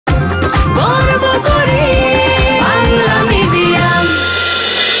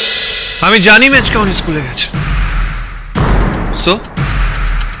আমি জানি মেচকা উনি স্কুলে গেছে। সো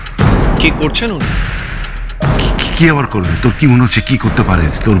কি করছেন উনি? কি আবার করবে? তোর কি মনে হচ্ছে কি করতে পারে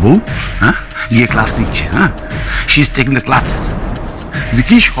তোর বউ? হ্যাঁ, গিয়ে ক্লাস নিচ্ছে। হ্যাঁ, she is taking the class.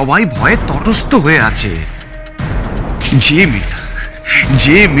 দেখি সবাই ভয়ে তটস্থ হয়ে আছে।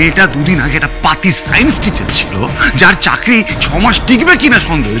 যে মেয়েটা দুদিন আগে একটা পাতি সায়েন্স টিচার ছিল, যার চাকরি 6 মাস টিকবে কিনা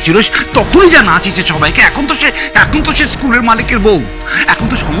সন্দেহ ছিল, তখনই যা নাচিছে সবাইকে, এখন তো সে স্কুলের মালিকের বউ। এখন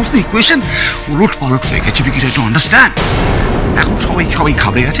তো সমস্ত ইকুয়েশন উলট পালট হয়ে গেছে। We try to understand. এখন সবাই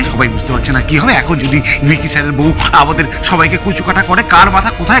ঘাবড়ে গেছে, সবাই বুঝতে পারছে না কি হবে। এখন যদি ভিকি স্যারের বউ আমাদের সবাইকে কুচুকাটা করে, কার মাথা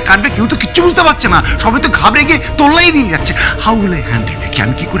কোথায় কাটবে কেউ তো কিচ্ছু বুঝতে পারছে না। সবাই তো ঘাবড়ে গিয়ে তোল্লাই দিয়ে যাচ্ছে। How will I handle Vicky?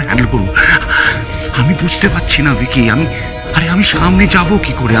 আমি কি করে হ্যান্ডেল করবো আমি বুঝতে পারছি না ভিকি। আমি সামনে যাবো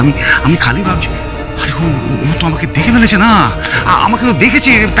কি করে? আমি খালি ভাবছি, আরে ও তো আমাকে দেখে ফেলেছে না, আমাকে তো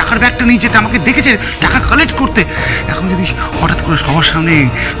দেখেছে টাকার ব্যাগটা নিয়ে যেতে, আমাকে দেখেছে টাকা কালেক্ট করতে। এখন যদি হঠাৎ করে সবার সামনে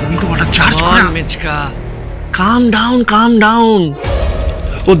উল্টো পাল্টা চার্জ করে। মেচকা, কাম ডাউন।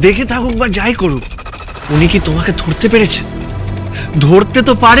 ও দেখে থাকুক বা যাই করুক, উনি কি তোমাকে ধরতে পেরেছেন? ধরতে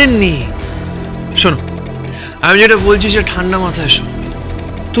তো পারেননি। শোনো, আমি যেটা বলছি যে ঠান্ডা মাথায় শোনো।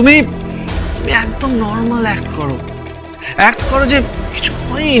 তুমি একদম নর্মাল অ্যাক্ট করো যে কিছু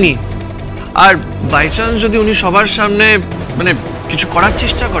হয়নি। আর বাই চান্স যদি উনি সবার সামনে মানে কিছু করার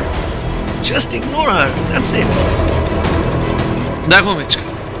চেষ্টা করে, just ignore her, that's it. দেখো মেচকা,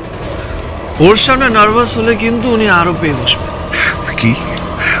 ওর সামনে নার্ভাস হলে কিন্তু উনি আরো পেয়ে বসবেন।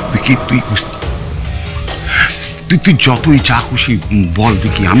 বিকি তুই যতই যা খুশি বল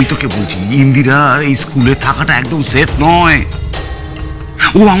বিকি, আমি তোকে বলছি ইন্দিরার এই স্কুলে থাকাটা একদম সেফ নয়।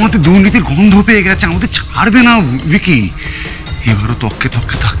 ও আমাদের দুর্নীতির গন্ধ পেয়ে গেছে, আমাদের ছাড়বে না বিকি। এবারও তককে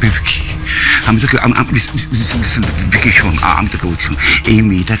থাকবে বিকি। আমি তোকে বিকি শোন, আমি তোকে বলছি, এই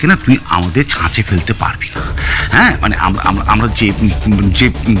মেয়েটাকে না তুই আমাদের ছাঁচে ফেলতে পারবি না। হ্যাঁ, মানে আমরা যে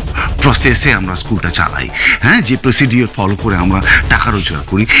প্রসেসে আমরা স্কুলটা চালাই, হ্যাঁ, যে প্রসিডিওর ফলো করে আমরা টাকা রোজগার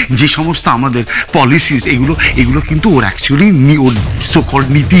করি, যে সমস্ত আমাদের পলিসিস, এগুলো কিন্তু ওর অ্যাকচুয়ালি ওর সকল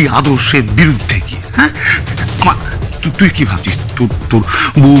নীতি আদর্শের বিরুদ্ধে গিয়ে। হ্যাঁ, তুই কি ভাবছিস তোর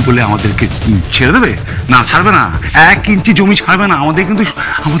বউ বলে আমাদেরকে ছেড়ে দেবে? না, ছাড়বে না। 1 ইঞ্চি জমি ছাড়বে না।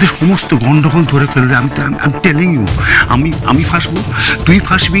 আমাদের সমস্ত গন্ডগোল ধরে ফেলবে। আমি টেলিং ইউ, আমি ফাঁসবো, তুই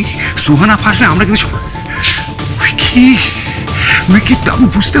ফাঁসবি, সুহানা ফাঁসবে, আমরা কিন্তু আমি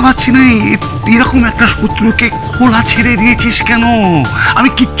বুঝতে পারছি না এরকম একটা শত্রুকে খোলা ছেড়ে দিয়েছিস কেন? আমি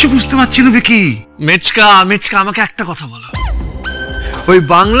কিচ্ছু বুঝতে পারছি না বিকি। মেচকা, আমাকে একটা কথা বলো, ওই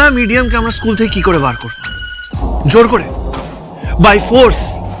বাংলা মিডিয়ামকে আমরা স্কুল থেকে কি করে বার করব? জোর করে, বাই ফোর্স?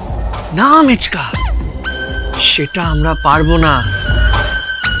 না মেচকা, সেটা আমরা পারবো না।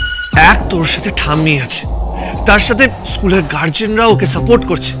 তোর সাথে ঠাম্মি আছে, তার সাথে স্কুলের গার্জেনরা ওকে সাপোর্ট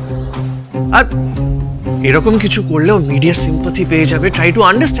করছে, আর এরকম কিছু করলেও মিডিয়া সিম্পাথি পেয়ে যাবে। Try to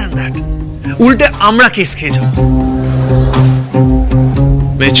understand that. উল্টে আমরা কেস খেয়ে যাব।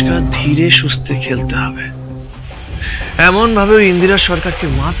 মেচকা, ধীরে সুস্থে খেলতে হবে। এমন ভাবে ওই ইন্দিরা সরকারকে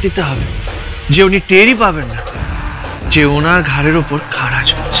মাত দিতে হবে যে উনি টেরই পাবেন না যে ওনার ঘাড়ের ওপর খাড়া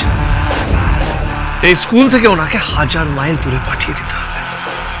চলছে। এই স্কুল থেকে ওনাকে 1000 মাইল দূরে পাঠিয়ে দিতে হবে।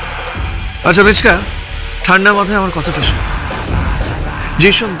 আচ্ছা মেচকা, ঠান্ডা মাথায় আমার কথাটা শোনো।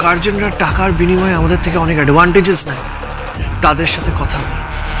 যেসব গার্জেনরা টাকার বিনিময়ে আমাদের থেকে অনেক অ্যাডভান্টেজেস নেয়, তাদের সাথে কথা বল।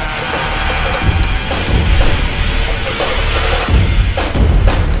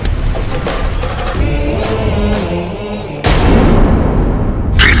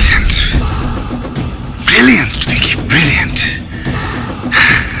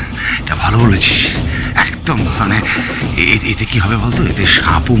 এটা ভালো বলেছিস একদম। মানে এতে কি হবে বলতো? এতে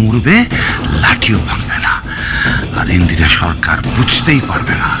সাপও মরবে, লাঠিও ভাঙবে না, আর ইন্দিরা সরকার বুঝতেই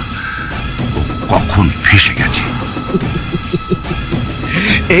পারবে না ও কখন ফেঁসে গেছে।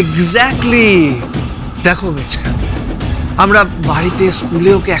 এক্স্যাক্টলি। দেখো মেচকা, আমরা বাড়িতে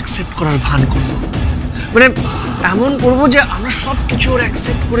স্কুলে ওকে অ্যাকসেপ্ট করার ভান করবো, মানে এমন করবো যে আমরা সব কিছু ওর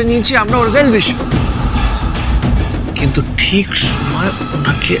অ্যাকসেপ্ট করে নিয়েছি, আমরা ওর ওয়েল উইশার। কিন্তু ঠিক সময়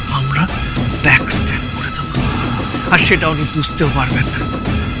ওনাকে আমরা ব্যাক স্ট্যাপ করে দেবো, আর সেটা উনি বুঝতেও পারবেন না।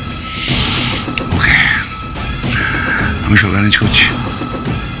 ওকে, আমি সব ম্যানেজ করছি।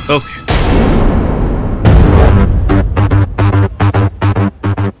 ওকে।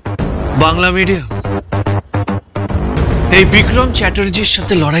 বাংলা মিডিয়াম, এই বিক্রম চ্যাটার্জির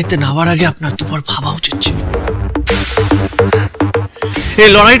সাথে লড়াইতে নামার আগে আপনার দুবার ভাবা উচিত ছিল। এই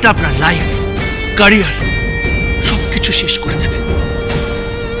লড়াইটা আপনার লাইফ, ক্যারিয়ার সবকিছু শেষ করে দেবে।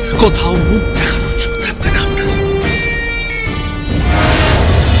 কোথাও মুখ দেখানোর চোখ থাকবে না আপনার।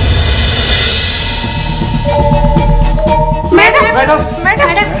 Madam madam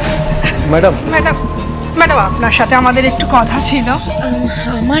madam madam madam, আপনার সাথে আমাদের একটু কথা ছিল।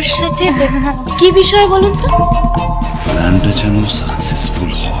 আমার সাথে? কি বিষয় বলুন তো? প্ল্যানটা যেন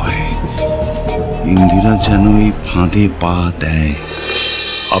সাকসেসফুল হয়, ইন্দিরা যেন এই ফাঁদে পা দেয়।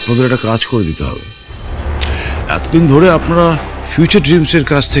 আপনাদের একটা কাজ করে দিতে হবে। এতদিন ধরে আপনারা ফিউচার ড্রিমসের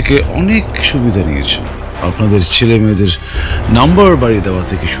কাছ থেকে অনেক সুবিধা নিয়েছেন। আপনাদের ছেলে মেয়েদের নাম্বার বাড়িয়ে দেওয়া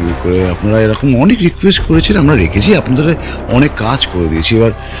থেকে শুরু করে আপনারা এরকম অনেক রিকোয়েস্ট করেছেন, আমরা রেখেছি, আপনাদের অনেক কাজ করে দিয়েছি।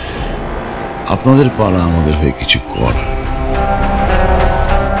 এবার আপনাদের পালা আমাদের হয়ে কিছু করার।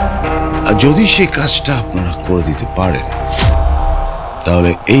 আর যদি সেই কাজটা আপনারা করে দিতে পারেন,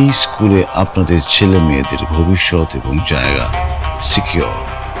 তাহলে এই স্কুলে আপনাদের ছেলে মেয়েদের ভবিষ্যৎ এবং জায়গা সিকিউর।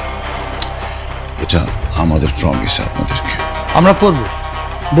 এটা আমাদের প্রমিস আপনাদেরকে। আমরা করব,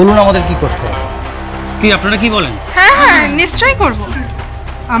 বলুন আমাদের কি করতে হবে। কি আপনারা কি বলেন? হ্যাঁ হ্যাঁ, নিশ্চয়ই করব।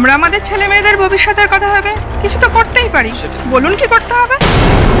 আমরা আমাদের ছেলে মেয়েদের ভবিষ্যতের কথা হবে কিছু তো করতেই পারি। বলুন কি করতে হবে।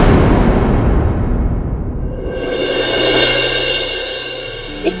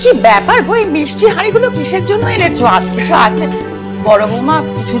 কি ব্যাপার গো, এই মিষ্টি হাঁড়িগুলো কিসের জন্য এনেছো? আজ কিছু আছে? বড় বৌমা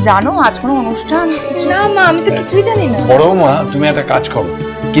কিছু জানো? আজ কোনো অনুষ্ঠান? না মা, আমি তো কিছুই জানি না। বড় মা, তুমি একটা কাজ করো,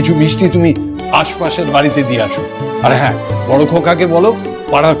 কিছু মিষ্টি তুমি আশপাশের বাড়িতে দিয়ে আসো। আর হ্যাঁ, বড় খোকাকে বলো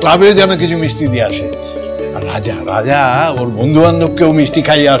পাড়ার ক্লাবেও যেন কিছু মিষ্টি দিয়ে আসে। আর রাজা রাজা ওর বন্ধু বান্ধবকেও মিষ্টি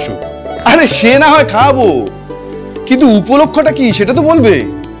খাইয়ে আসো। আরে সে না হয় খাওয়াবো, কিন্তু উপলক্ষটা কি সেটা তো বলবে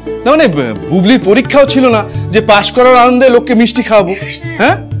না। মানে বুবলির পরীক্ষাও ছিল না যে পাশ করার আনন্দে লোককে মিষ্টি খাওয়াবো,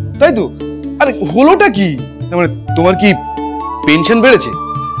 হ্যাঁ তাই তো? আরে হলোটা কি? মানে তোমার কি পেনশন বেড়েছে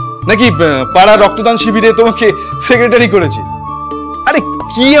নাকি পাড়া রক্তদান শিবিরে তোমাকে সেক্রেটারি করেছে? আরে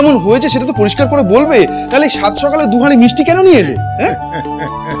কি এমন হয়েছে সেটা তো পরিষ্কার করে বলবে, তাহলে সাত সকালে দুহাড়ি মিষ্টি কেন নিয়ে এলে? হ্যাঁ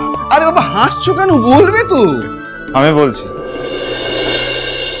আরে বাবা হাসছো কেন? বলবে তো। আমি বলছি।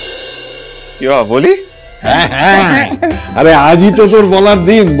 কি বাবা বলি? হ্যাঁ হ্যাঁ, আরে আজই তো তোর বলার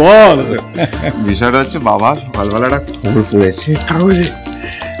দিন, বল। বিষয়টা হচ্ছে বাবা সকালবেলা একটা খবর পড়েছে কাগজে।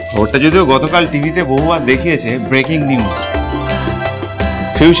 খবরটা যদিও গতকাল টিভিতে বহুবার দেখিয়েছে, breaking news.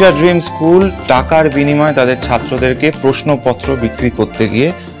 Future dream school টাকার বিনিময়ে তাদের ছাত্রদেরকে প্রশ্নপত্র বিক্রি করতে গিয়ে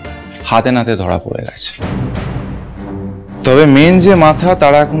হাতে নাতে ধরা পড়ে গেছে। তবে মেন যে মাথা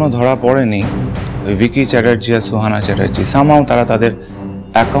তারা এখনো ধরা পড়েনি, ওই ভিকি চ্যাটার্জি আর সুহানা চ্যাটার্জি। সামহাও তারা তাদের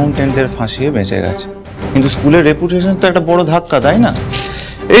অ্যাকাউন্টেন্টদের ফাঁসিয়ে বেঁচে গেছে। কিন্তু স্কুলের রেপুটেশন তো একটা বড় ধাক্কা, তাই না?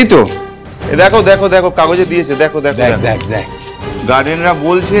 এই তো দেখো দেখো দেখো কাগজে দিয়েছে, দেখো দেখো দেখ দেখ, গার্ডিয়ানরা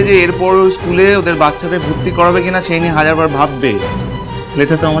বলছে যে এরপর স্কুলে ওদের বাচ্চাদের ভর্তি করাবে কিনা সেই নিয়ে হাজারবার ভাববে।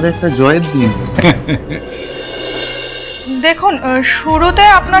 এটা তো আমাদের একটা জয়ের দিন। দেখুন, শুরুতে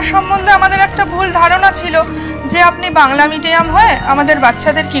আপনার সম্বন্ধে আমাদের একটা ভুল ধারণা ছিল যে আপনি বাংলা মিডিয়াম হয়ে আমাদের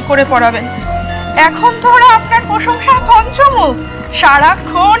বাচ্চাদের কি করে পড়াবেন। এখন তো ওরা আপনার প্রশংসার পঞ্চমুখ,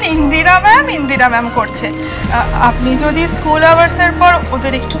 সারাক্ষণ ইন্দিরা ম্যাম করছে। আপনি যদি স্কুল আওয়ার্সের পর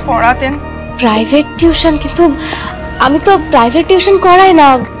ওদের একটু পড়াতেন। Private tuition? কিন্তু আমি তো প্রাইভেট টিউশন করাই না।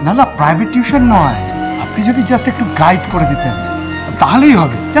 না না, প্রাইভেট টিউশন নয়, আপনি যদি জাস্ট একটু গাইড করে দিতেন তাহলেই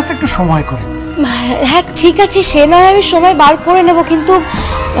হবে, জাস্ট একটু সময় করে। হ্যাঁ ঠিক আছে, সে নয় আমি সময় বার করে নেব, কিন্তু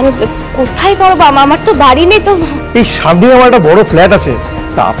মানে কোথায় পড়বো? আমার তো বাড়ি নেই। তো এই সামনে আমার একটা বড় ফ্ল্যাট আছে,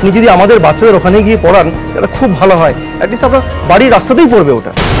 তা আপনি যদি আমাদের বাচ্চাদের ওখানে গিয়ে পড়ান তাহলে খুব ভালো হয়। অ্যাটলিস্ট আপনার বাড়ির রাস্তাতেই পড়বে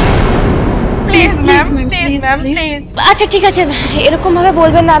ওটা। Please ma'am, please ma'am, please. আচ্ছা ঠিক আছে, এরকম ভাবে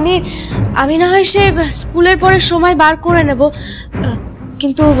বলবেন না। আমি না হয় সে স্কুলের পরে সময় বার করে নেব,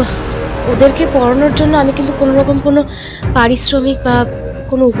 কিন্তু ওদেরকে পড়ানোর জন্য আমি কিন্তু কোনো রকম কোনো পারিশ্রমিক বা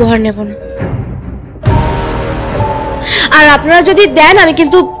কোনো উপহার নেব না। আর আপনারা যদি দেন আমি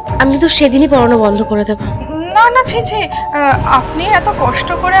কিন্তু সেদিনই পড়ানো বন্ধ করে দেবো। না না, ছি ছি, আপনি এত কষ্ট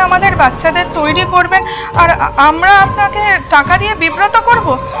করে আমাদের বাচ্চাদের তৈরি করবেন আর আমরা আপনাকে টাকা দিয়ে বিব্রত করব,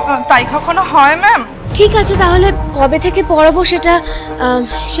 তাই কখনো হয় ম্যাম? ঠিক আছে, তাহলে কবে থেকে পড়াবো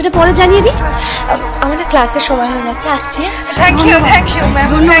সেটা পরে জানিয়ে দিই। আমার না ক্লাসের সময় হয়ে যাচ্ছে, আসছি। Thank you ma'am, thank you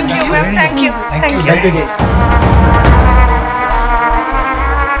ma'am, thank you.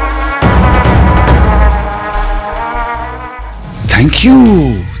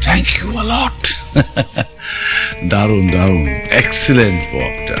 Thank you আ লট। দারুণ দারুণ, এক্সিলেন্ট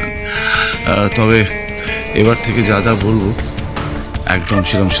ওয়ার্ক ডান। তবে এবার থেকে যা যা বলবো একদম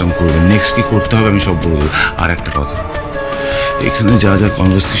সেরম করবেন। নেক্সট কি করতে হবে আমি সব বলবো। আর একটা কথা, এখানে যা যা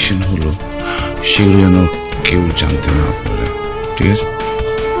কনভারসেশন হলো সেগুলো যেন কেউ জানতে না পারে, ঠিক আছে?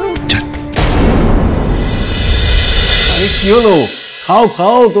 আরে কি হলো? খাও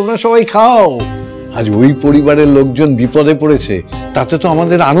খাও, তোমরা সবাই খাও। আজ ওই পরিবারের লোকজন বিপদে পড়েছে, তাতে তো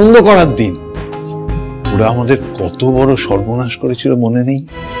আমাদের আনন্দ করার দিন। ওরা আমাদের কত বড় সর্বনাশ করেছিল মনে নেই?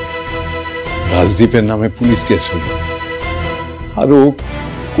 রাজদীপের নামে পুলিশ কেস হলো, আরো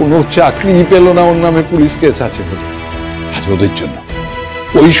কোনো চাকরি পেল না ওর নামে পুলিশ কেস আছে বলে। আজ ওদের জন্য,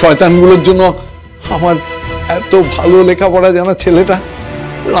 ওই শয়তানগুলোর জন্য আমার এত ভালো লেখাপড়া জানা ছেলেটা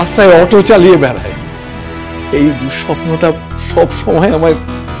রাস্তায় অটো চালিয়ে বেড়ায়। এই দুঃস্বপ্নটা সব সময় আমায়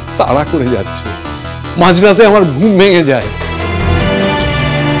তাড়া করে যাচ্ছে। মাঝরাতে আমার ঘুম ভেঙে যায়।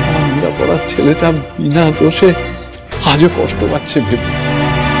 আমার লেখাপড়ার ছেলেটা বিনা দোষে আজও কষ্ট পাচ্ছে ভেবে।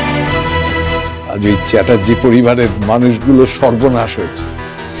 আজ ওই চ্যাটার্জি পরিবারের মানুষগুলো সর্বনাশ হয়েছে।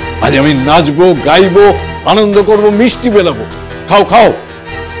 আজ আমি নাচবো, গাইবো, আনন্দ করব, মিষ্টি বেলাবো। খাও খাও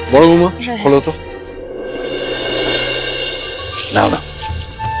বড় বৌমা, হলো তো না না,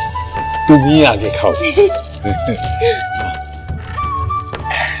 তুমি আগে খাও।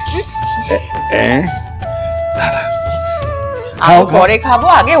 আমি পরে খাবো,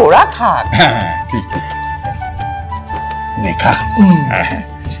 আগে ওরা খাক। ঠিক নে খা।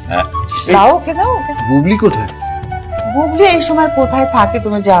 দাও ওকে, দাও ওকে। বুবলি কোথায়? বুবলি এই সময় কোথায় থাকে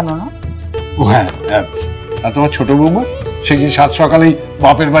তুমি জানো না? ও হ্যাঁ, আর তোমার ছোট বৌমা সে কি সাত সকালেই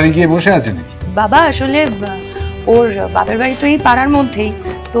বাপের বাড়ি গিয়ে বসে আছে নাকি? বাবা আসলে ওর বাপের বাড়ি তো এই পাড়ার মধ্যেই,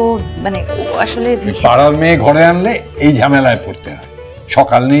 তো মানে ও আসলে পাড়ার মেয়ে ঘরে আনলে এই ঝামেলায় পড়তে হয়।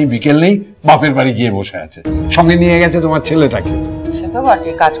 সকাল নেই বিকেল নেই, বাপের বাড়ি গিয়ে বসে আছে। সঙ্গে নিয়ে গেছে তোমার ছেলেটাকে। সে তো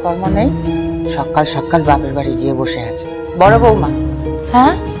বটে, কাজকর্ম নেই, সকাল সকাল বাপের বাড়ি গিয়ে বসে আছে। বড় বৌমা,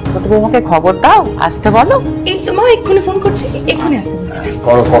 হ্যাঁ ছোট বৌমাকে খবর দাও, আসতে বলো। এই তো মা এক্ষুনি ফোন করছি, এক্ষুনি আসতে বলছি।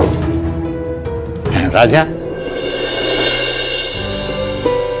 করো করো। হ্যাঁ রাজা,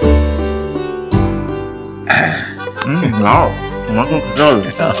 নাও তোমার কোন জল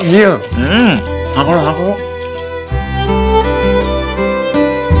নিও। হাঁকো হাঁকো।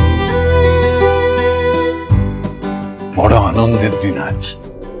 বড় আনন্দের দিন আজ।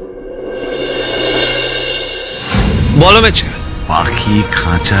 বলো মেচকা। পাখি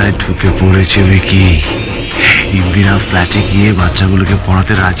খাঁচায় ঢুকে পড়েছে বিকি। ইন্দিরা ফ্ল্যাটে গিয়ে বাচ্চাগুলোকে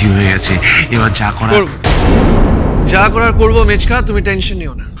পড়াতে রাজি হয়ে গেছে। এবার যা করার যা করার করবো মেচকা, তুমি টেনশন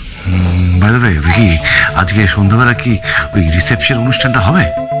নিও না। বাই দ্য ওয়ে বিকি, আজকে সন্ধ্যাবেলা কি ওই রিসেপশন অনুষ্ঠানটা হবে?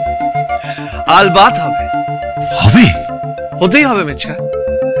 আলবাত হবে। হবে? হতেই হবে মেচকা।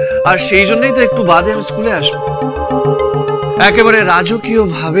 আর সেই জন্যই তো একটু বাদে আমি স্কুলে আসবো। একেবারে রাজকীয়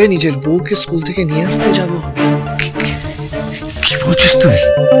ভাবে নিজের বউকে স্কুল থেকে নিয়ে আসতে যাবো। কি বলছিস তুই?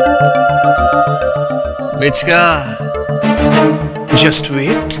 মেচকা, just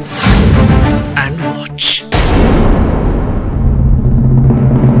wait and watch.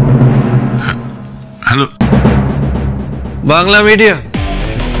 Hello, Bangla medium,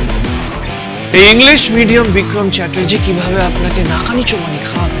 এই ইংলিশ মিডিয়াম বিক্রম চ্যাটার্জি কিভাবে আপনাকে নাকানি চোবানি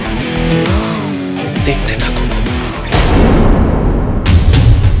খাওয়াবে দেখতে থাকুন।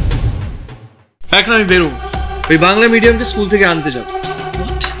 এখন আমি বেরোবো, ওই বাংলা মিডিয়ামকে স্কুল থেকে আনতে যাব।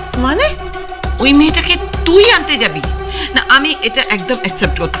 মানে ওই মেয়েটাকে তুই আনতে যাবি? না আমি এটা একদম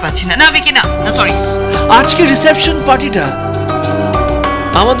অ্যাকসেপ্ট করতে পারছি না। না বিকি, না না সরি। আজকে রিসেপশন পার্টিটা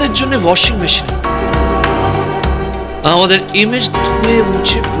আমাদের জন্য ওয়াশিং মেশিন, আমাদের ইমেজ ধুয়ে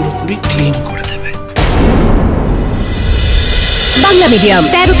মুছে পুরোপুরি ক্লিন করে দেবে। বাংলা মিডিয়াম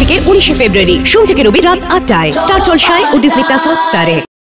 13 থেকে 19 ফেব্রুয়ারি, সোম থেকে রবি রাত 8টায় স্টার জলসায় ও ডিজনি প্লাস হটস্টারে।